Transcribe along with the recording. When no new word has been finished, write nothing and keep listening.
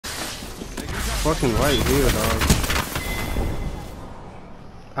fucking right here, dog.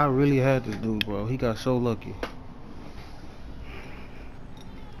 I really had this dude, bro. He got so lucky.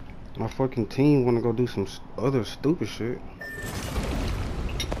 My fucking team wanna go do some other stupid shit.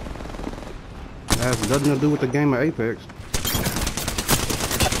 It has nothing to do with the game of Apex.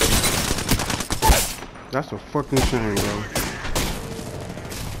 That's a fucking shame, bro.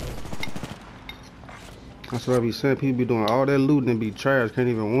 That's what I be saying. People be doing all that looting and be trash. Can't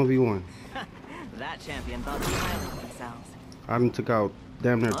even 1v1. That champion thought too highly of themselves. I done took out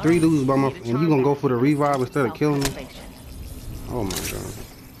damn near 3 dudes by my. And you gonna go for the revive instead of killing me? Oh my god.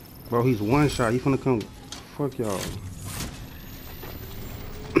 Bro, he's one shot. He finna come. Fuck y'all.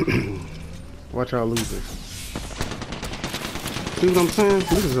 Watch y'all lose this. See what I'm saying?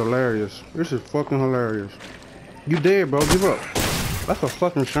 This is hilarious. This is fucking hilarious. You dead, bro. Give up. That's a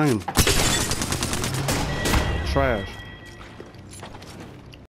fucking shame. Trash.